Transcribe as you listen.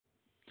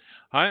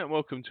Hi and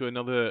welcome to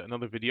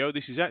another video.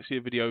 This is actually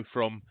a video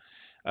from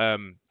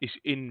it's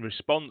in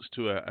response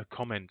to a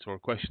comment or a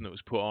question that was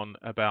put on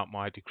about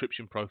my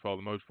decryption profile,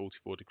 the Mode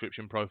 44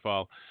 decryption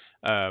profile.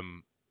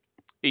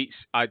 It's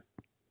I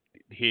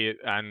here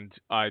and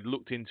I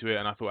looked into it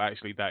and I thought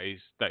actually that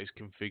is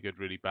configured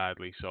really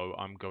badly. So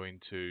I'm going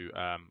to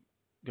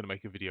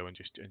make a video and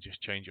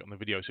just change it on the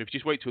video. So if you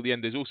just wait till the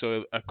end, there's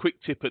also a quick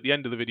tip at the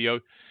end of the video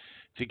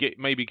to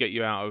maybe get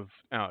you out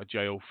of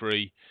jail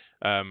free,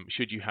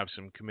 should you have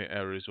some commit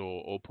errors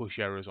or push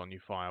errors on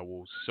your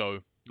firewalls. So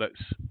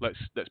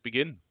let's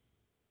begin.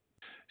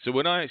 So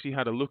when I actually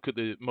had a look at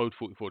the Mode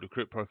 44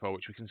 decrypt profile,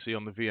 which we can see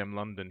on the VM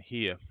London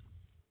here,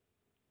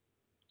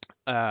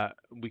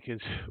 we can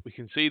we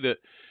can see that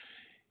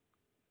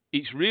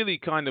it's really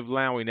kind of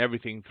allowing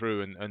everything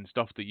through and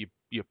stuff that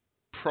you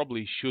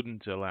probably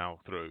shouldn't allow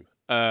through.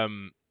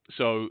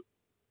 So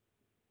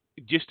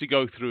just to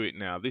go through it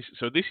now, this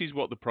is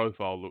what the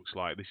profile looks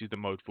like. This is the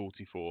Mode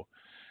 44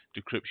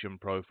 decryption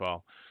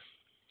profile.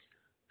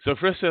 So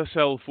for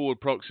SSL forward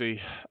proxy,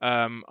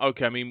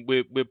 okay, I mean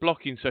we're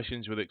blocking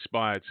sessions with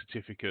expired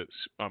certificates.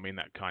 I mean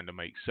that kind of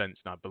makes sense.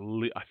 And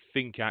I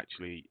think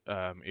actually,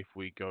 if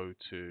we go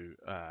to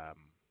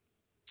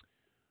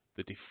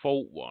the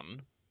default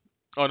one,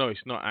 oh no,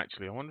 it's not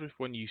actually. I wonder if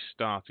when you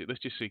start it,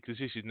 let's just see, because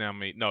this is now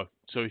me. No,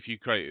 so if you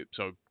create it,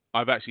 so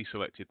I've actually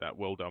selected that.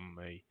 Well done,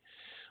 me.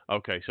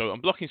 Okay, so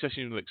I'm blocking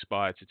sessions with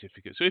expired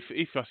certificates. So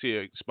if I see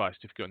an expired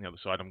certificate on the other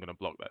side, I'm going to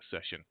block that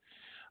session.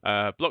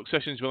 Block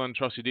sessions with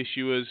untrusted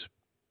issuers.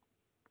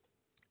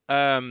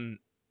 I'm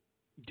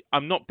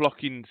not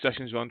blocking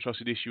sessions with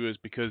untrusted issuers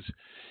because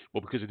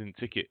I didn't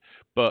tick it,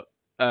 but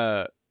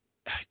that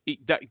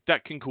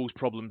can cause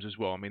problems as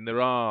well. I mean,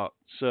 there are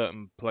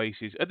certain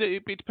places.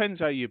 It depends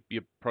how your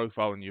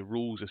profile and your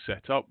rules are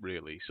set up,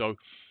 really. So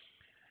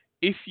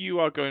if you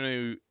are going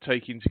to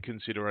take into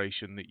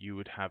consideration that you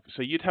would have,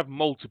 so you'd have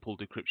multiple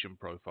decryption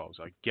profiles,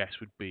 I guess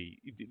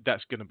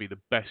that's going to be the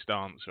best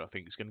answer. I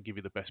think it's going to give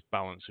you the best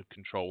balance of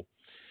control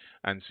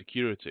and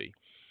security.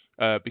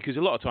 Because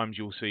a lot of times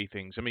you'll see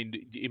things. I mean,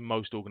 in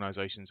most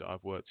organisations that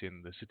I've worked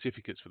in, the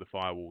certificates for the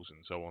firewalls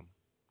and so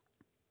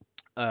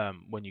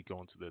on, when you go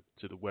onto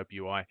the web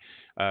UI,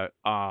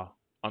 are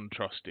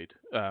untrusted,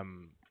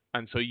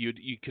 and so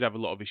you could have a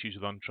lot of issues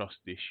with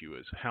untrusted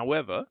issuers.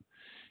 However,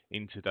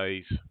 in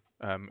today's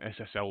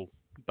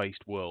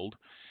SSL-based world,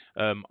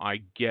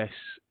 I guess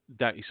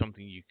that is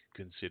something you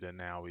could consider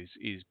now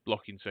is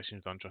blocking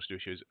sessions with untrusted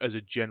issuers as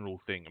a general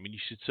thing. I mean, you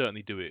should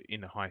certainly do it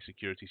in a high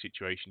security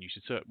situation. You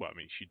should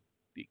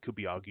it could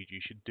be argued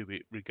you should do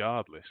it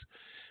regardless,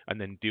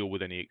 and then deal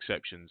with any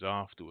exceptions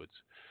afterwards.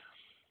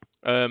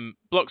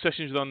 Block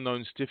sessions with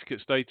unknown certificate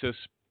status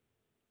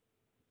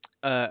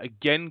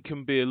again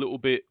can be a little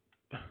bit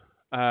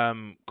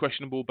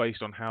questionable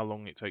based on how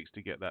long it takes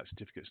to get that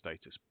certificate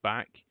status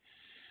back.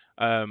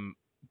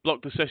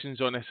 Block the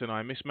sessions on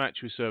SNI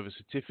mismatch with server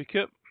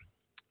certificate.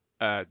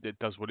 It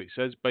does what it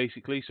says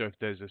basically. So if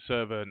there's a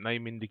server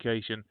name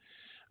indication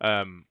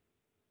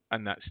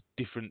and that's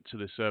different to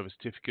the server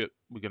certificate,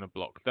 we're going to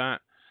block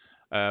that.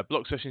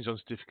 Block sessions on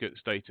certificate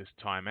status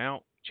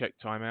timeout, check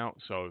timeout.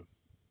 So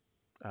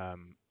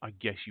I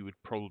guess you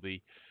would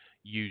probably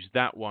use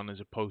that one as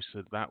opposed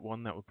to that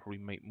one. That would probably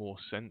make more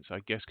sense, I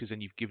guess, because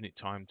then you've given it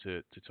time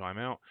to time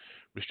out.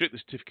 Restrict the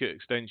certificate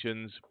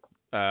extensions,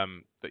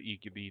 that you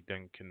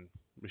then can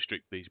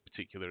restrict these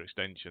particular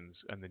extensions,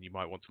 and then you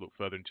might want to look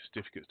further into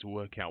certificates to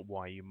work out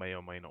why you may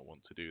or may not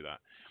want to do that.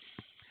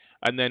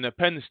 And then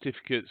append the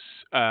certificates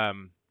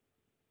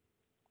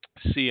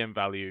CM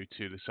value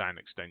to the SAN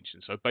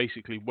extension. So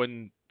basically,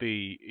 when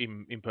the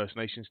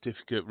impersonation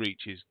certificate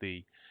reaches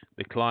the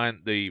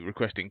client, the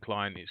requesting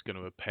client is going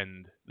to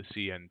append the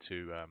CN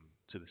to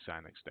the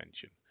SAN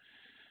extension,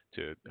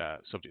 to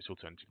subject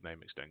alternative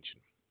name extension.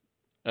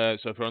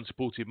 So for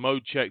unsupported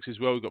mode checks as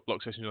well, we've got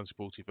block sessions with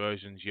unsupported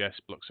versions, yes.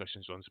 Block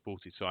sessions with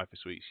unsupported cipher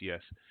suites,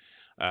 yes.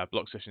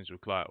 Block sessions with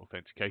client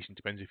authentication,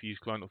 depends if you use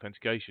client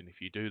authentication. If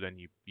you do, then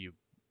you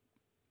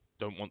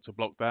don't want to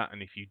block that,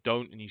 and if you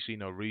don't and you see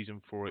no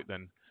reason for it,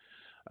 then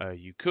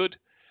you could.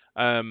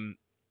 And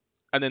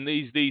then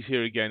these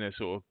here again are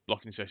sort of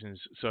blocking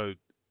sessions. So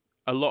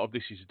a lot of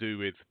this is to do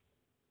with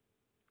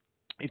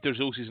if the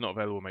resource is not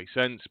available, makes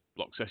sense.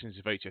 Block sessions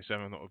if HSM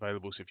are not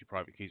available. So if your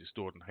private keys are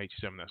stored on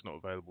HSM, that's not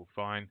available,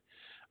 fine.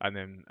 And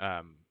then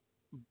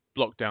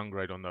block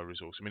downgrade on no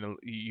resource. I mean,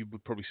 you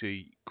would probably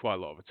see quite a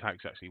lot of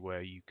attacks actually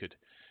where you could,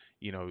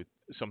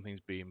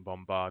 something's being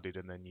bombarded,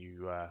 and then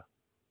you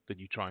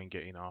try and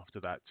get in after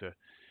that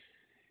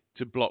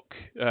to block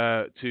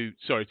to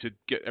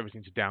get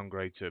everything to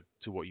downgrade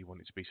to what you want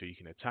it to be, so you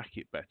can attack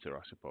it better,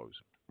 I suppose.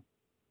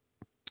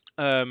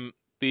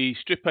 The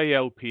strip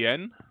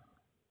ALPN.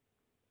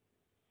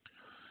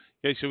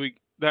 Okay, so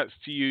that's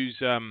to use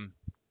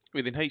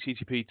within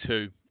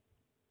HTTP2.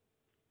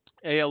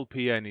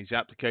 ALPN is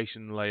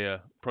application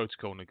layer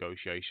protocol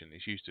negotiation.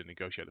 It's used to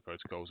negotiate the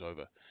protocols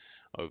over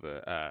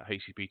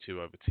HTTP2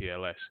 over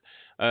TLS.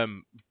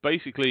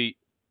 Basically,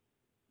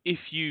 if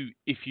you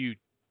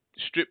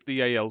strip the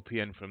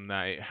ALPN from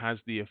that, it has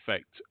the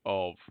effect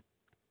of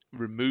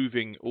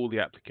removing all the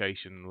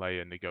application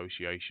layer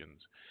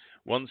negotiations.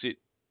 Once it's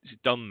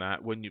done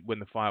that, when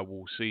the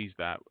firewall sees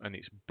that and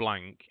it's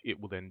blank, it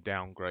will then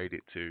downgrade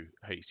it to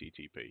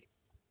HTTPS.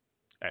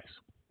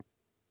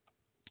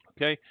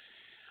 Okay.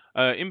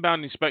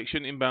 Inbound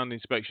inspection. Inbound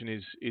inspection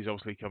is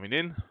obviously coming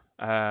in.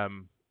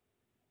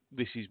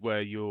 This is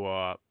where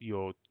you're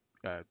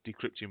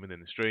decrypting within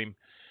the stream.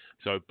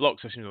 So block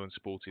sessions on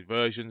unsupported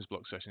versions,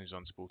 block sessions on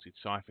unsupported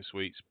cipher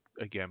suites,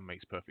 again,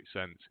 makes perfect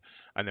sense.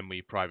 And then where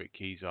your private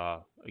keys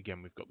are,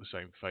 again, we've got the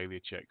same failure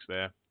checks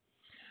there.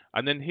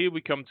 And then here we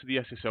come to the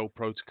SSL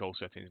protocol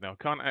settings. Now,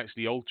 I can't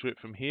actually alter it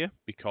from here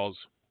because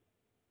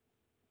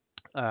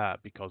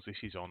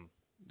this is on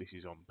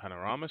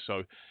Panorama.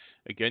 So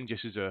again,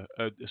 just as a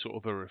sort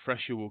of a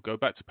refresher, we'll go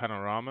back to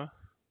Panorama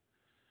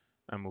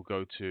and we'll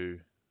go to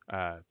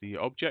the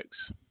objects.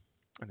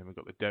 And then we've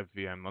got the Dev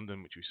VM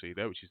London, which we see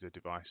there, which is the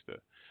device that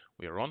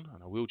we are on.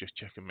 And I will just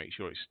check and make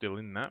sure it's still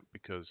in that,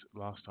 because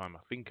last time I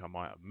think I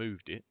might have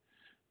moved it.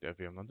 Dev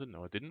VM London,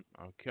 no I didn't.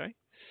 Okay.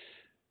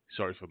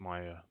 Sorry for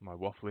my my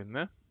waffling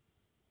there.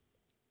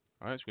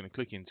 All right, so we're going to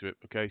click into it.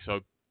 Okay,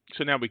 so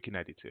now we can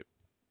edit it.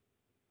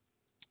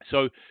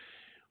 So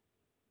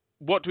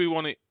what do we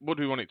want it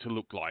to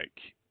look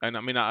like? And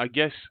I mean, I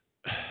guess,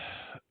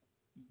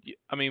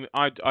 I mean,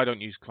 I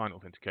don't use client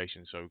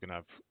authentication, so we're going to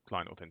have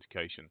client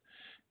authentication.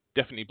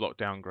 Definitely block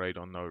downgrade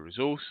on no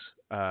resource.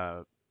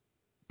 Block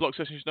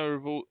sessions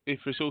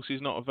if resource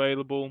is not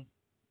available.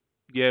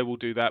 Yeah, we'll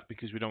do that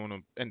because we don't want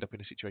to end up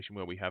in a situation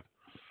where we have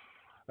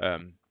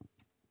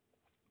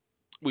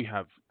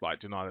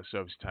like denial of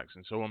service attacks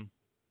and so on.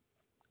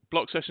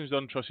 Block sessions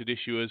on trusted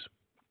issuers.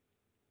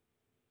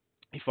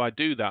 If I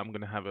do that, I'm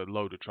going to have a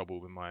load of trouble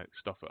with my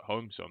stuff at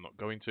home, so I'm not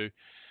going to.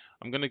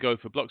 I'm going to go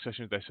for block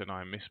sessions with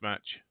SNI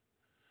mismatch.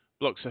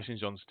 Block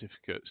sessions on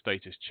certificate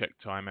status check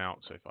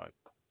timeout. So if I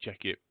check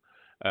it,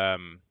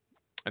 and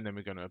then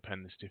we're going to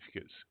append the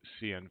certificate's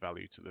CN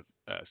value to the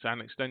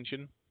SAN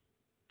extension.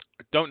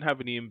 I don't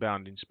have any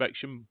inbound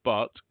inspection,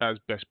 but as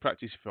best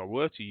practice, if I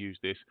were to use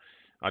this,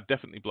 I'd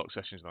definitely block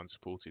sessions with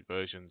unsupported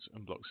versions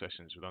and block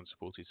sessions with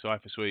unsupported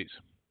cipher suites.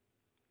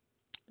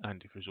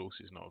 And if resource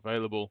is not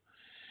available.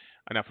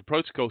 And now for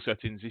protocol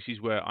settings, this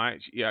is where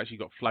it actually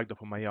got flagged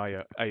up on my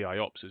AI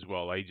Ops as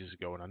well ages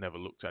ago, and I never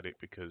looked at it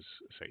because,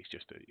 say,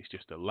 it's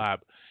just a lab.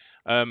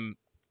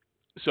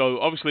 So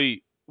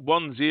obviously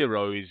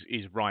 1.0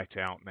 is right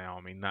out now.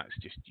 I mean, that's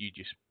just, you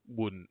just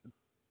wouldn't.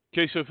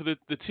 Okay, so for the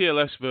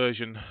TLS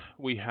version,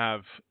 we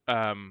have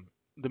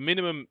the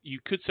minimum. You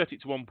could set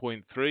it to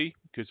 1.3. You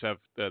could have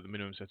the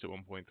minimum set at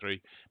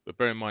 1.3, but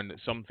bear in mind that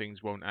some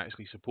things won't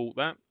actually support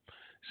that.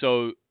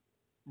 So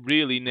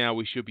really now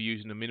we should be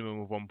using a minimum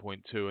of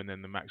 1.2, and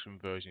then the maximum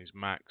version is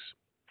max.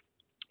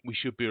 We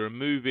should be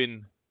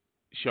removing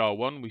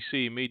SHA-1. We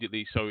see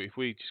immediately, so if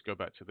we just go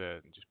back to there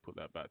and just put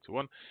that back to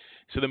 1.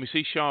 So then we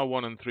see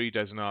SHA-1 and 3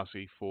 DES and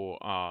RC4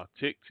 are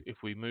ticked.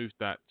 If we move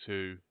that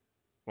to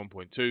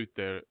 1.2,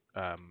 there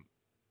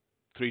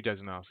 3 DES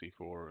and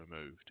RC4 are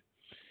removed.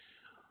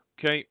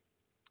 Okay.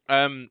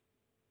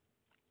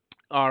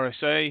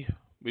 RSA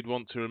we'd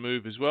want to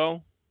remove as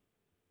well.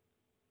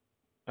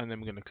 And then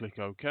we're going to click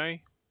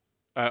OK.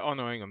 Oh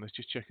no, hang on, let's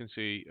just check and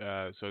see.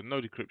 So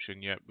no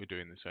decryption yet, we're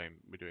doing the same.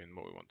 We're doing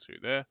what we want to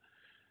there.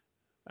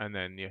 And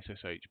then the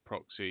SSH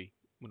proxy,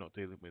 we're not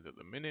dealing with at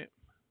the minute.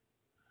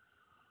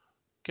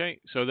 Okay,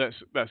 so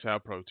that's our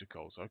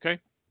protocols, okay?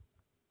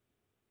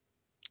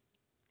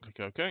 Click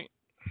OK.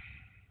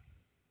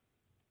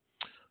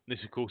 This,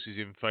 of course, is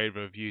in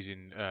favor of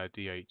using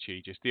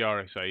DHE, just the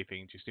RSA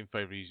thing, just in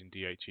favor of using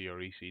DHE or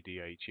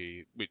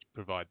ECDHE, which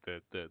provide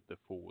the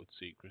forward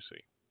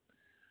secrecy.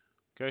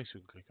 Okay, so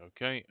we click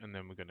OK, and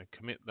then we're going to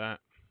commit that.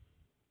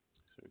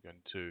 So we're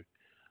going to,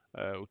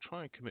 we'll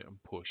try and commit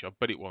and push. I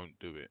bet it won't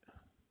do it.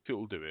 If it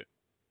will do it,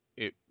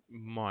 it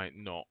might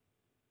not,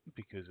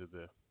 because of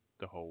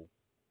the whole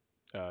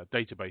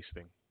database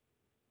thing.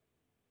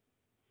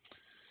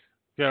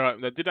 Yeah,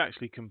 right, that did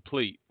actually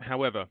complete.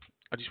 However,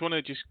 I just want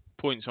to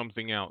point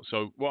something out.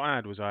 So what I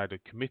had was I had a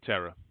commit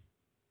error.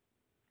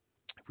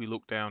 If we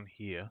look down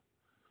here,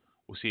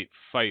 we'll see it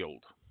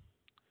failed.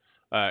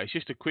 It's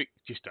just a quick,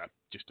 just a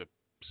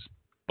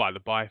by the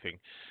by thing.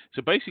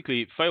 So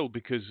basically, it failed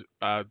because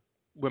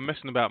when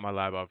messing about my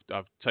lab,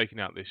 I've taken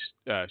out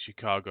this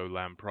Chicago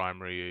LAN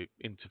primary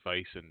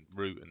interface and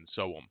root and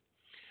so on.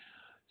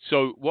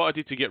 So what I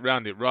did to get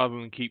around it, rather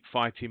than keep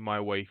fighting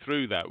my way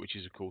through that, which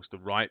is of course the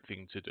right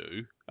thing to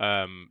do,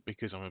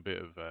 because I'm a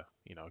bit of a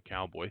a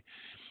cowboy,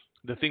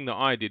 the thing that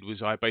I did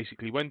was I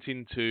basically went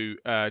into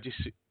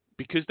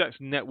because that's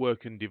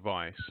network and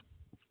device.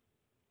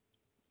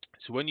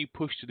 So when you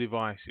push to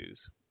devices,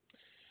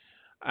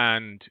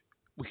 and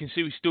we can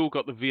see we still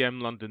got the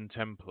VM London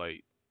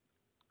template.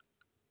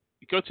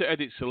 You go to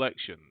edit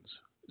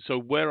selections. So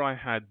where I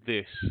had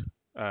this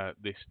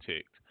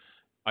ticked,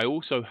 I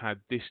also had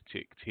this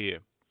ticked here.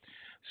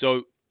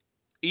 So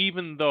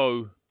even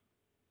though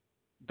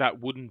that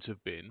wouldn't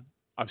have been,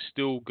 I've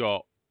still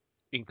got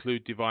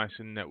include device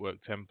and network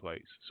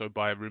templates. So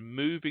by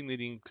removing the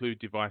include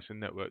device and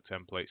network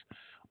templates,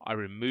 I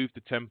removed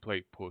the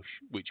template push,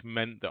 which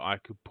meant that I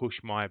could push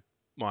my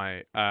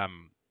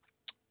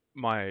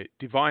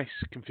device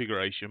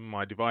configuration,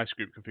 my device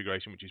group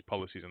configuration, which is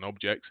policies and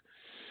objects,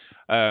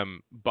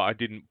 but I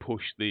didn't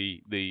push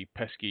the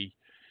pesky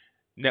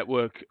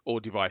network or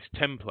device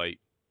template,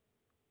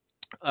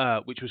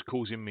 which was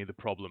causing me the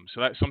problem.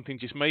 So that's something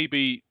just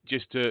maybe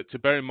just to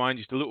bear in mind,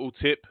 just a little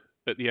tip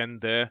at the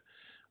end there,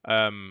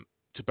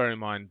 to bear in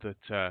mind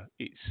that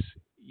it's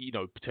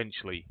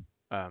potentially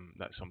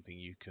that's something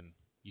you can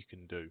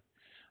do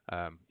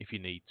if you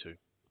need to.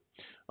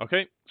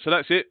 Okay, so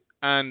that's it,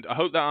 and I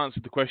hope that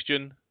answered the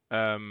question,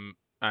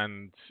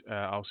 and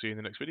I'll see you in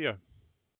the next video.